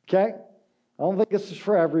 Okay? I don't think this is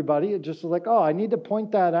for everybody. It's just like, I need to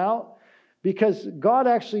point that out because God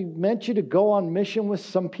actually meant you to go on mission with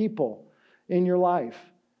some people in your life.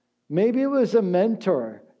 Maybe it was a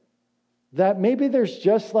mentor that maybe there's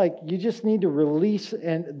just like, you just need to release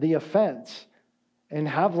the offense and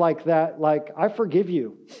have like that, like, I forgive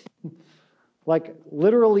you. Like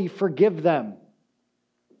literally forgive them.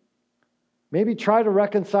 Maybe try to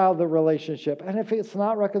reconcile the relationship. And if it's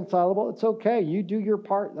not reconcilable, it's okay. You do your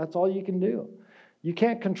part. That's all you can do. You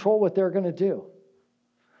can't control what they're going to do.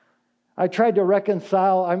 I tried to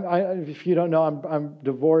reconcile. If you don't know, I'm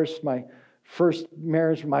divorced. My first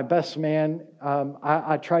marriage, my best man.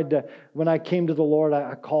 I tried to, when I came to the Lord,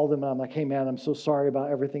 I called him and I'm like, hey man, I'm so sorry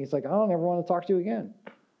about everything. He's like, I don't ever want to talk to you again.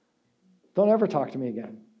 Don't ever talk to me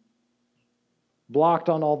again. Blocked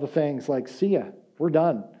on all the things, like, see ya, we're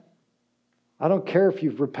done. I don't care if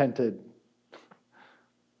you've repented.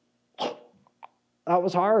 That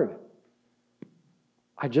was hard.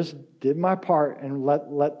 I just did my part and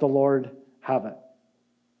let the Lord have it.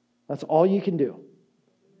 That's all you can do.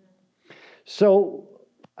 So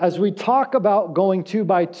as we talk about going 2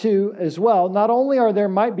 by 2 as well, not only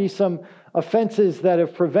might be some offenses that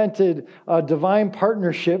have prevented a divine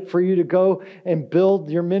partnership for you to go and build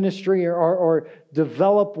your ministry or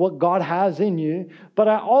develop what God has in you, but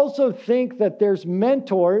I also think that there's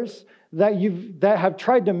mentors that have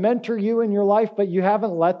tried to mentor you in your life, but you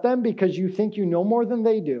haven't let them because you think you know more than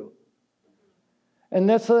they do. And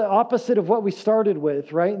that's the opposite of what we started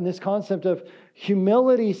with, right? And this concept of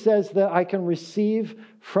humility says that I can receive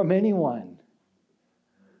from anyone,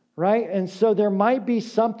 right? And so there might be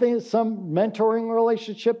some mentoring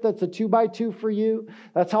relationship that's a 2 by 2 for you.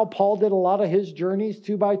 That's how Paul did a lot of his journeys.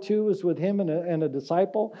 2 by 2 was with him and a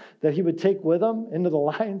disciple that he would take with him into the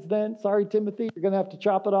lion's den. Sorry, Timothy, you're going to have to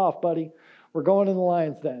chop it off, buddy. We're going in the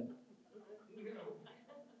lion's den.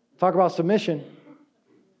 Talk about submission.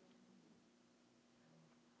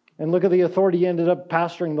 And look at the authority he ended up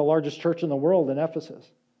pastoring the largest church in the world in Ephesus.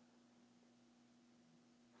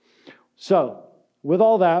 So, with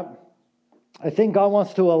all that, I think God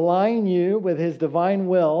wants to align you with His divine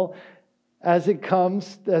will as it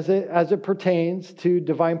pertains to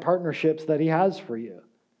divine partnerships that He has for you.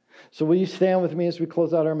 So will you stand with me as we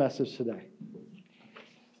close out our message today?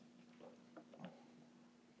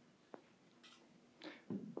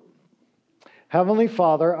 Heavenly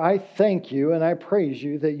Father, I thank you and I praise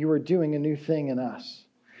you that you are doing a new thing in us.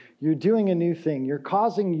 You're doing a new thing. You're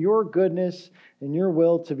causing your goodness and your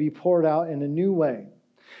will to be poured out in a new way.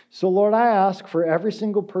 So, Lord, I ask for every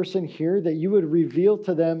single person here that you would reveal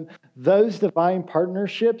to them those divine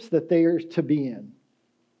partnerships that they are to be in.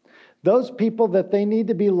 Those people that they need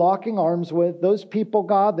to be locking arms with, those people,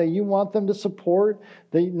 God, that you want them to support,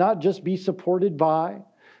 they not just be supported by.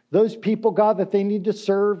 Those people, God, that they need to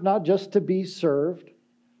serve, not just to be served.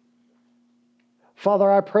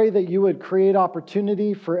 Father, I pray that you would create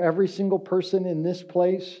opportunity for every single person in this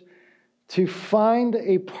place to find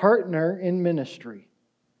a partner in ministry.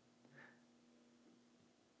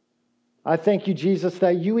 I thank you, Jesus,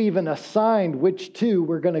 that you even assigned which two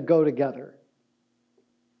were going to go together.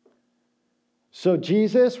 So,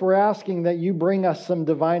 Jesus, we're asking that you bring us some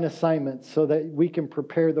divine assignments so that we can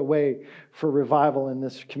prepare the way for revival in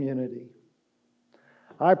this community.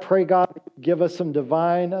 I pray, God, give us some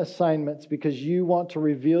divine assignments because you want to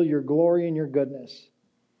reveal your glory and your goodness.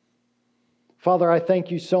 Father, I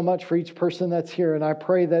thank you so much for each person that's here, and I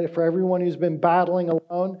pray that for everyone who's been battling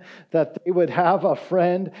alone, that they would have a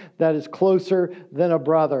friend that is closer than a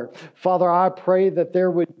brother. Father, I pray that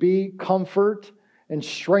there would be comfort and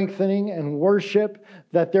strengthening and worship,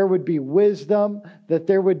 that there would be wisdom, that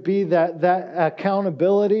there would be that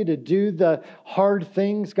accountability to do the hard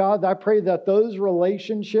things, God. I pray that those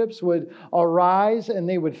relationships would arise and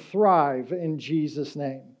they would thrive in Jesus'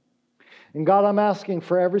 name. And God, I'm asking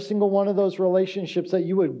for every single one of those relationships that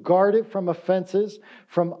you would guard it from offenses,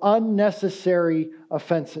 from unnecessary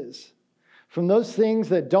offenses. From those things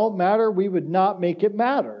that don't matter, we would not make it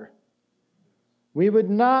matter. We would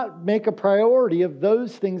not make a priority of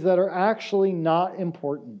those things that are actually not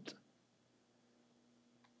important.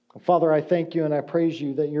 Father, I thank you and I praise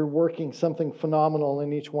you that you're working something phenomenal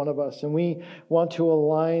in each one of us. And we want to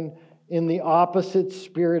align in the opposite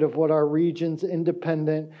spirit of what our region's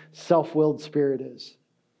independent, self-willed spirit is.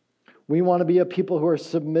 We want to be a people who are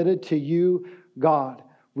submitted to you, God.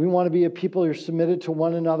 We want to be a people who are submitted to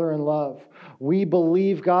one another in love. We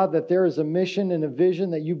believe, God, that there is a mission and a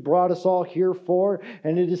vision that you brought us all here for,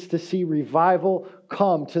 and it is to see revival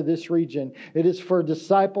come to this region. It is for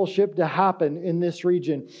discipleship to happen in this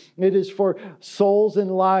region. It is for souls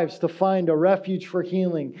and lives to find a refuge for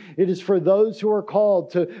healing. It is for those who are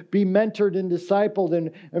called to be mentored and discipled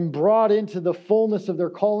and brought into the fullness of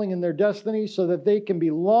their calling and their destiny so that they can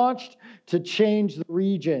be launched to change the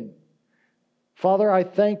region. Father, I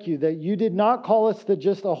thank you that you did not call us to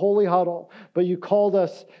just a holy huddle, but you called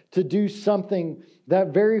us to do something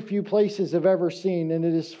that very few places have ever seen, and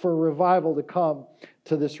it is for revival to come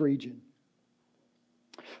to this region.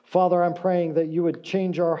 Father, I'm praying that you would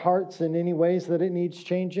change our hearts in any ways that it needs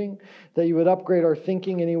changing, that you would upgrade our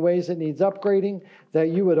thinking in any ways it needs upgrading, that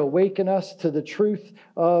you would awaken us to the truth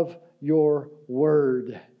of your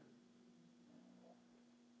word.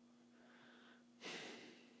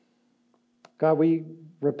 God, we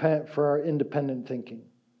repent for our independent thinking.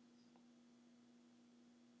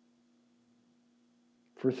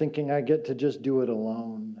 For thinking I get to just do it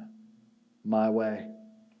alone, my way,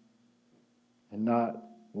 and not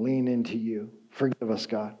lean into you. Forgive us,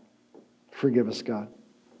 God. Forgive us, God.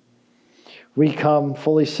 We come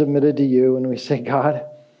fully submitted to you and we say, God,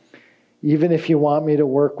 even if you want me to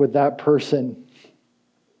work with that person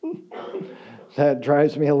that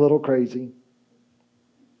drives me a little crazy,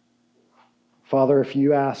 Father, if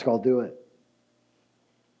you ask, I'll do it.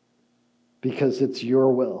 Because it's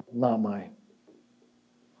your will, not mine.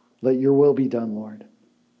 Let your will be done, Lord.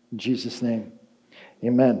 In Jesus' name,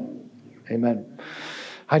 amen. Amen.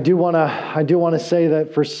 I do want to say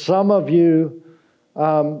that for some of you,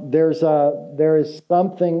 there is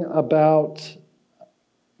something about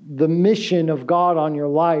the mission of God on your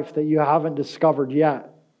life that you haven't discovered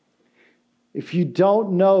yet. If you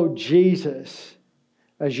don't know Jesus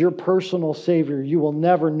as your personal Savior, you will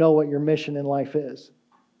never know what your mission in life is.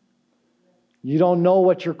 You don't know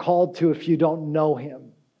what you're called to if you don't know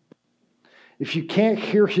Him. If you can't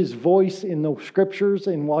hear His voice in the Scriptures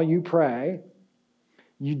and while you pray,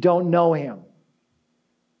 you don't know Him.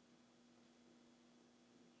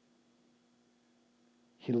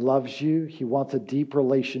 He loves you. He wants a deep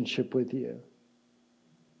relationship with you.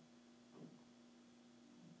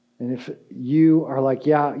 And if you are like,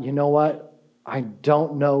 yeah, you know what? I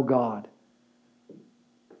don't know God.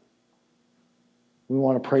 We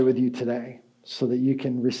want to pray with you today so that you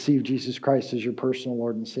can receive Jesus Christ as your personal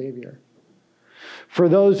Lord and Savior. For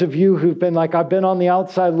those of you who've been like, I've been on the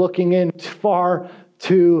outside looking in far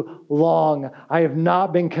too long. I have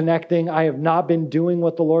not been connecting. I have not been doing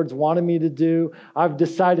what the Lord's wanted me to do. I've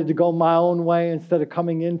decided to go my own way instead of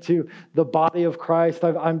coming into the body of Christ.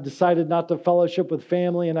 I've decided not to fellowship with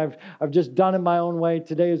family, and I've just done it my own way.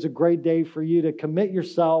 Today is a great day for you to commit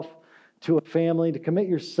yourself to a family, to commit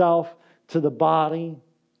yourself to the body,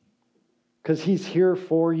 because He's here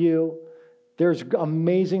for you. There's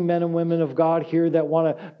amazing men and women of God here that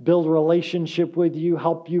want to build a relationship with you,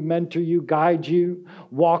 help you, mentor you, guide you,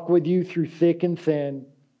 walk with you through thick and thin.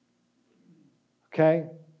 Okay?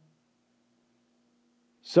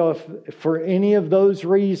 So if for any of those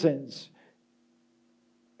reasons,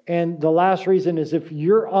 and the last reason is if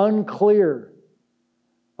you're unclear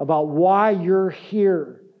about why you're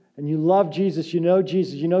here, and you love Jesus, you know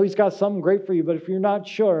He's got something great for you, but if you're not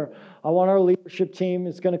sure, I want our leadership team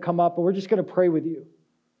is going to come up and we're just going to pray with you.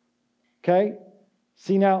 Okay?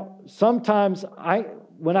 See, now, sometimes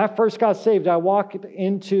when I first got saved, I walked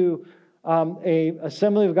into a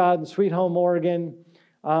Assembly of God in Sweet Home, Oregon,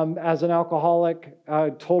 as an alcoholic,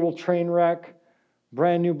 total train wreck,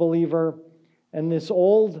 brand new believer, and this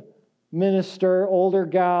older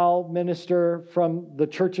gal minister from the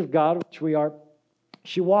Church of God, which we are,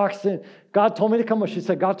 she walks in. God told me to come. She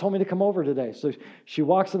said, God told me to come over today. So she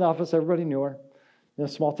walks in the office. Everybody knew her in a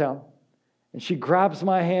small town. And she grabs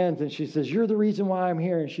my hands and she says, you're the reason why I'm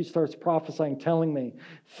here. And she starts prophesying, telling me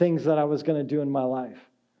things that I was going to do in my life.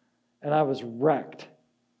 And I was wrecked.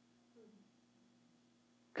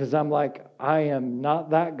 Because I'm like, I am not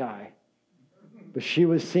that guy. But she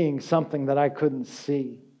was seeing something that I couldn't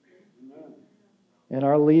see. And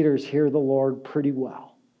our leaders hear the Lord pretty well.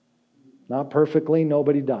 Not perfectly,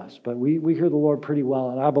 nobody does, but we hear the Lord pretty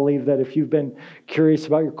well. And I believe that if you've been curious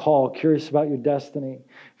about your call, curious about your destiny,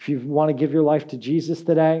 if you want to give your life to Jesus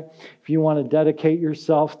today, if you want to dedicate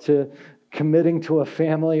yourself to committing to a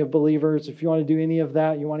family of believers, if you want to do any of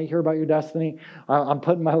that, you want to hear about your destiny, I'm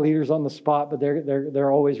putting my leaders on the spot, but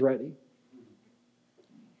they're always ready.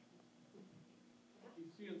 He's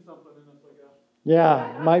seeing something in us, I guess.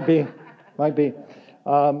 Yeah, might be.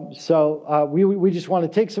 So we just want to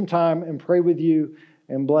take some time and pray with you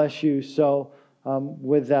and bless you. So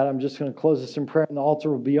with that, I'm just going to close this in prayer, and the altar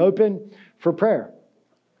will be open for prayer.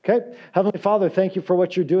 Okay? Heavenly Father, thank you for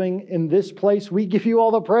what you're doing in this place. We give you all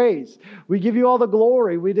the praise. We give you all the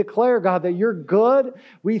glory. We declare, God, that you're good.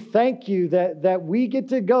 We thank you that we get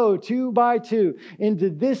to go 2 by 2 into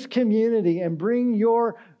this community and bring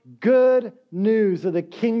your good news of the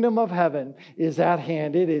kingdom of heaven is at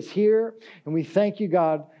hand. It is here. And we thank you,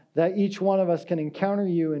 God, that each one of us can encounter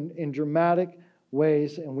you in dramatic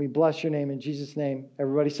ways. And we bless your name in Jesus' name.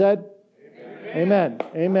 Everybody said? Amen. Amen.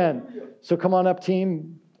 Amen. So come on up,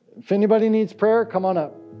 team. If anybody needs prayer, come on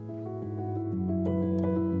up.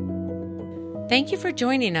 Thank you for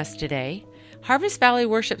joining us today. Harvest Valley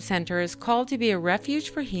Worship Center is called to be a refuge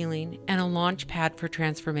for healing and a launch pad for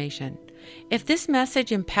transformation. If this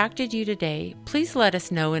message impacted you today, please let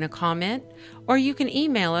us know in a comment, or you can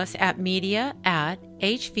email us at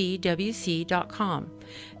media@hvwc.com.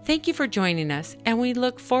 Thank you for joining us, and we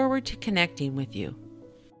look forward to connecting with you.